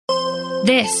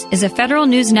This is a Federal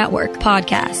News Network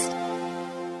podcast.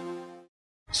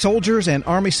 Soldiers and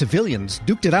Army civilians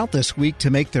duked it out this week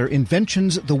to make their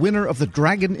inventions the winner of the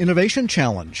Dragon Innovation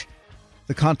Challenge.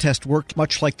 The contest worked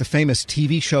much like the famous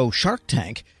TV show Shark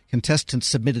Tank. Contestants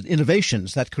submitted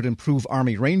innovations that could improve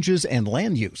Army ranges and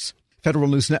land use. Federal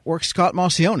News Network's Scott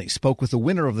Maucione spoke with the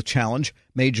winner of the challenge,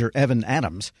 Major Evan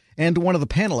Adams, and one of the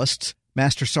panelists,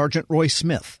 Master Sergeant Roy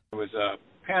Smith. It was a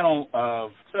panel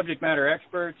of subject matter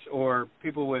experts or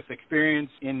people with experience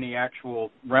in the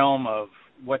actual realm of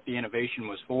what the innovation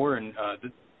was for, and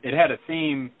it had a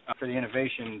theme for the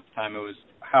innovation time. It was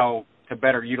how to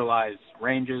better utilize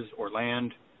ranges or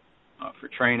land for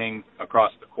training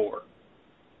across the Corps.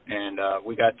 And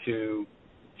we got to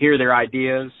hear their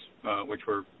ideas, which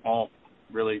were all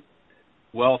really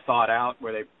well thought out,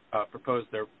 where they proposed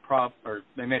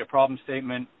they made a problem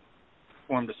statement,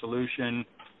 formed a solution,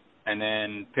 and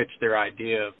then pitched their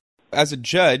idea. As a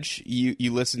judge,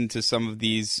 you listened to some of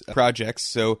these projects.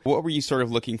 So what were you sort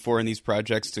of looking for in these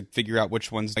projects to figure out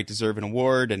which ones might deserve an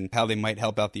award and how they might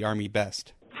help out the Army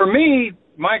best? For me,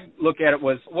 my look at it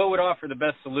was what would offer the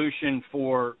best solution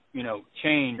for,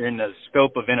 change in the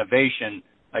scope of innovation,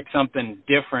 like something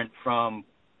different from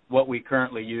what we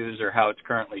currently use or how it's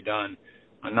currently done.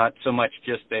 Not so much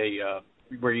just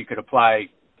where you could apply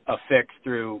a fix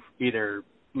through either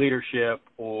leadership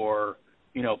or,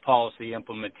 policy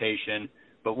implementation,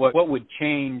 but what would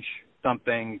change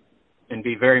something and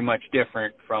be very much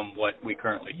different from what we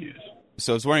currently use.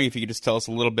 So I was wondering if you could just tell us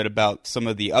a little bit about some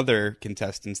of the other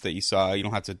contestants that you saw. You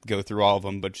don't have to go through all of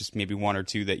them, but just maybe one or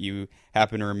two that you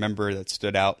happen to remember that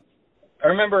stood out. I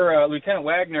remember Lieutenant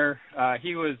Wagner.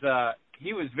 He was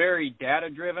very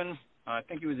data-driven. I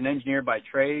think he was an engineer by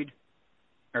trade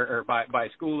or by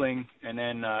schooling, and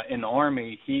then in the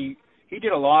Army, he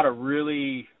did a lot of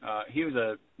really, he was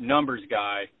a numbers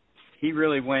guy. He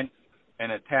really went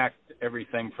and attacked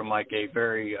everything from like a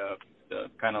very,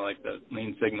 kind of like the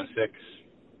Lean Sigma 6,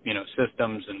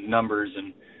 systems and numbers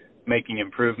and making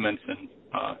improvements. And,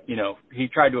 he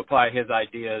tried to apply his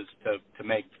ideas to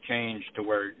make change to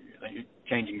where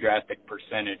changing drastic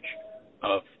percentage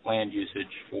of land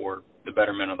usage for the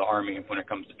betterment of the Army when it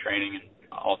comes to training and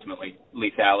ultimately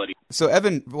lethality. So,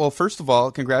 Evan, well, first of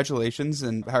all, congratulations,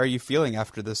 and how are you feeling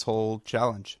after this whole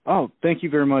challenge? Oh, thank you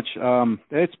very much.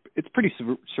 It's pretty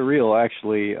surreal,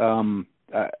 actually.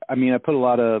 I put a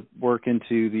lot of work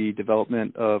into the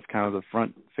development of kind of the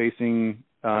front-facing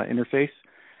interface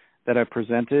that I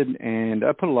presented, and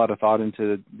I put a lot of thought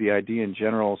into the idea in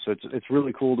general, so it's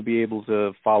really cool to be able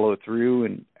to follow it through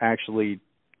and actually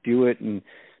do it and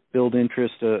build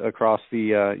interest across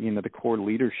the the Corps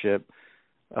leadership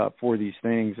for these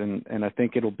things, and I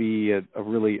think it'll be a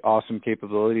really awesome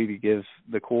capability to give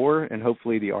the Corps and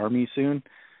hopefully the Army soon,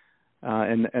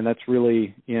 and that's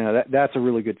really that's a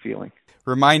really good feeling.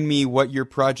 Remind me what your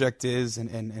project is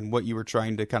and what you were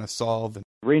trying to kind of solve.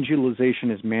 Range utilization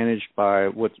is managed by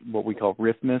what we call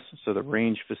RFMIS, so the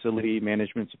Range Facility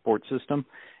Management Support System.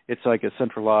 It's like a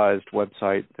centralized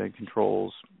website that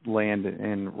controls land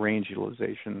and range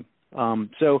utilization.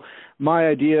 So my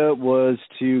idea was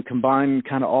to combine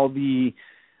kind of all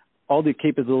the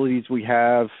capabilities we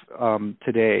have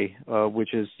today,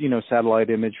 which is satellite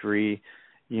imagery.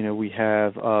 We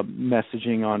have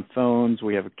messaging on phones.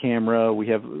 We have a camera. We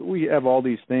have all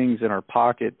these things in our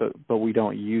pocket, but we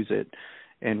don't use it.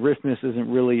 And RFMIS isn't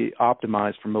really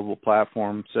optimized for mobile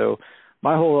platform. So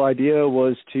my whole idea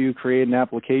was to create an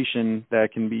application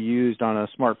that can be used on a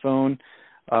smartphone,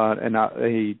 and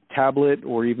a tablet,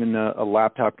 or even a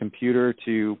laptop computer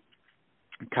to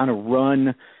kind of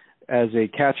run as a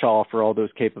catch-all for all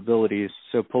those capabilities.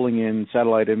 So pulling in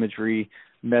satellite imagery,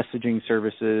 messaging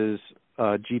services,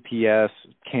 GPS,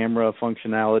 camera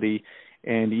functionality,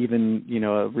 and even,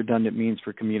 a redundant means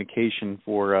for communication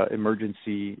for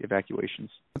emergency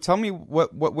evacuations. Tell me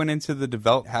what went into the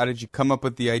development. How did you come up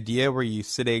with the idea? Were you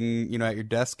sitting, at your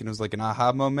desk and it was like an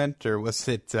aha moment, or was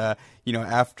it,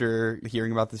 after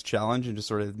hearing about this challenge and just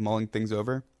sort of mulling things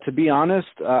over? To be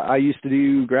honest, I used to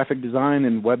do graphic design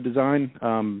and web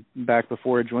design back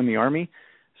before I joined the Army.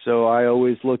 So I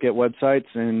always look at websites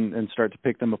and start to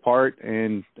pick them apart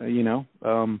and,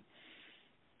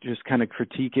 just kind of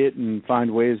critique it and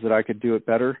find ways that I could do it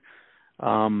better,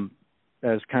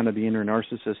 as kind of the inner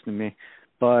narcissist in me.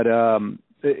 But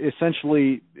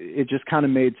essentially, it just kind of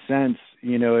made sense,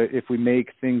 if we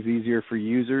make things easier for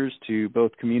users to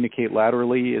both communicate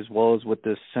laterally as well as with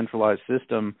this centralized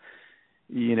system,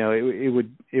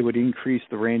 it would increase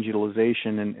the range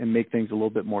utilization and make things a little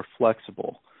bit more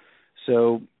flexible.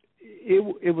 So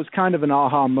it was kind of an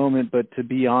aha moment, but to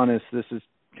be honest, this is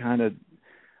kind of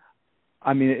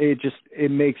I mean,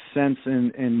 it makes sense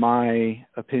in my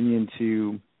opinion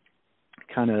to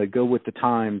kind of go with the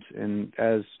times. And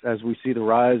as we see the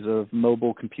rise of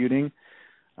mobile computing,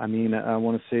 I mean, I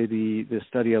want to say the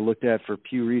study I looked at for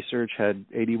Pew Research had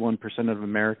 81% of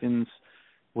Americans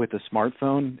with a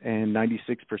smartphone and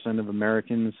 96% of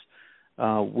Americans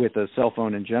with a cell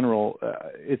phone in general.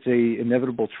 It's a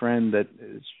inevitable trend that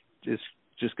is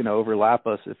just going to overlap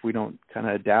us if we don't kind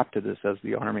of adapt to this as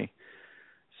the Army.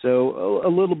 So a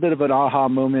little bit of an aha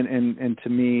moment, and to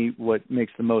me, what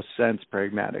makes the most sense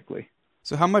pragmatically.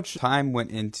 So how much time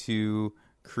went into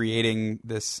creating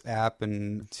this app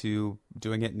and to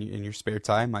doing it in your spare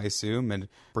time, I assume, and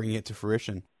bringing it to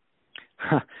fruition?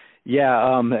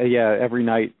 Yeah, every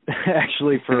night,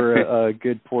 actually, for a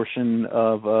good portion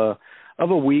of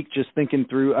a week, just thinking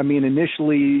through. I mean,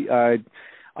 initially, I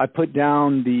put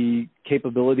down the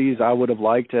capabilities I would have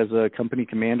liked as a company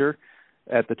commander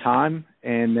at the time,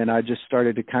 and then I just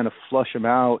started to kind of flush them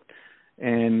out.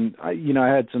 And I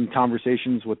had some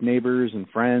conversations with neighbors and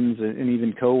friends and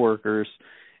even coworkers,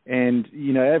 and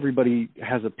everybody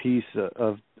has a piece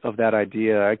of that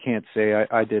idea. I can't say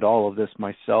I did all of this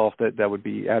myself. That would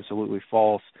be absolutely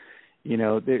false.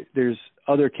 There's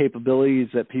other capabilities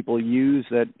that people use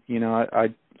that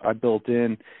I built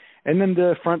in, and then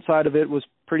the front side of it was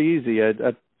pretty easy.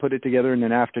 I put it together in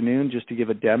an afternoon just to give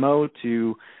a demo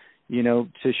to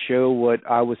show what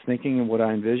I was thinking and what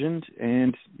I envisioned,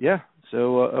 and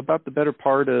so about the better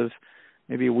part of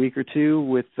maybe a week or two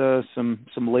with some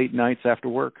late nights after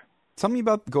work. Tell me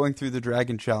about going through the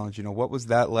Dragon Challenge. What was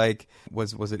that like?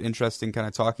 Was it interesting kind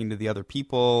of talking to the other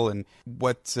people, and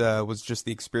what was just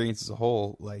the experience as a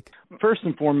whole like? First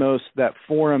and foremost, that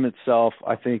forum itself,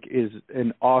 I think, is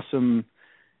an awesome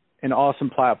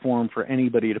platform for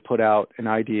anybody to put out an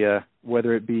idea,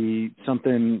 whether it be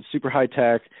something super high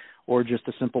tech or just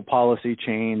a simple policy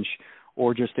change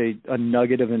or just a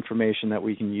nugget of information that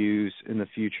we can use in the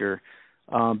future.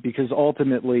 Because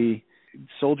ultimately,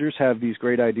 soldiers have these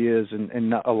great ideas,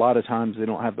 and a lot of times they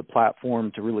don't have the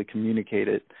platform to really communicate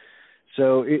it.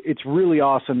 So it's really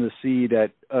awesome to see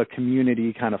that a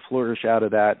community kind of flourish out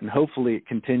of that, and hopefully it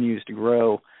continues to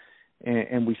grow,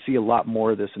 and we see a lot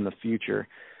more of this in the future.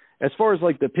 As far as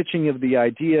like the pitching of the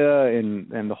idea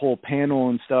and the whole panel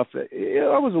and stuff,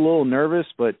 I was a little nervous,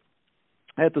 but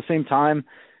at the same time,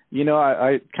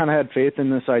 I kind of had faith in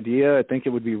this idea. I think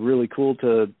it would be really cool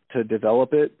to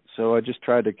develop it. So I just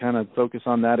tried to kind of focus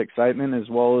on that excitement, as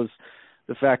well as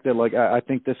the fact that I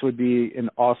think this would be an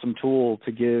awesome tool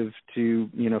to give to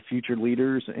future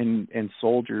leaders and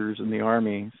soldiers in the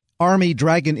Army. Army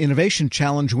Dragon Innovation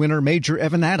Challenge winner Major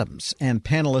Evan Adams and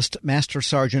panelist Master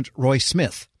Sergeant Roy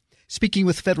Smith. Speaking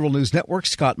with Federal News Network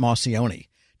Scott Maucione.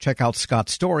 Check out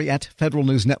Scott's story at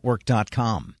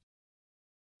federalnewsnetwork.com.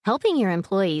 Helping your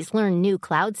employees learn new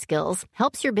cloud skills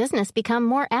helps your business become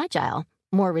more agile,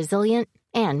 more resilient,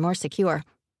 and more secure.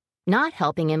 Not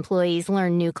helping employees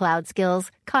learn new cloud skills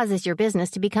causes your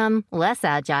business to become less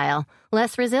agile,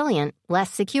 less resilient, less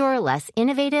secure, less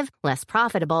innovative, less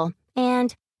profitable,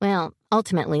 and,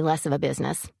 ultimately less of a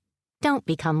business. Don't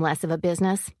become less of a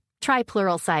business. Try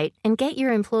Pluralsight and get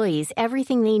your employees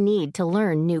everything they need to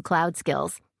learn new cloud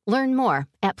skills. Learn more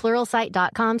at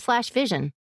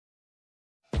pluralsight.com/vision.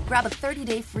 Grab a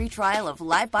 30-day free trial of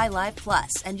Live by Live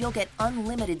Plus, and you'll get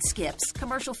unlimited skips,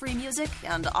 commercial-free music,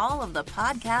 and all of the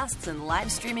podcasts and live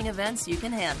streaming events you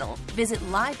can handle. Visit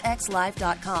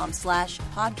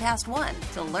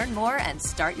livexlive.com/podcast1 to learn more and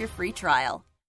start your free trial.